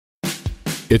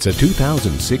It's a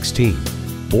 2016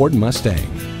 Ford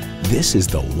Mustang. This is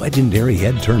the legendary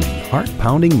head-turning,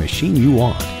 heart-pounding machine you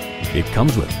want. It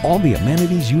comes with all the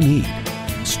amenities you need: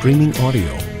 streaming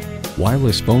audio,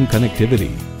 wireless phone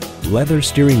connectivity, leather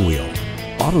steering wheel,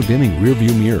 auto-dimming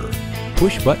rearview mirror,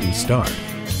 push-button start,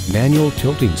 manual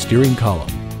tilting steering column,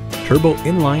 turbo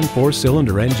inline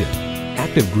 4-cylinder engine,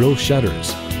 active grille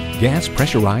shutters, gas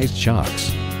pressurized shocks,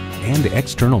 and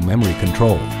external memory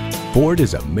control. Ford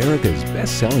is America's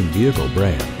best-selling vehicle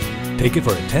brand. Take it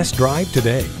for a test drive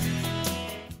today.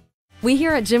 We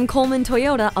here at Jim Coleman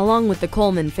Toyota, along with the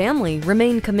Coleman family,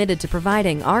 remain committed to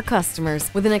providing our customers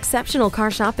with an exceptional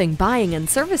car shopping, buying, and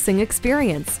servicing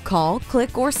experience. Call,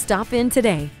 click, or stop in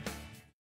today.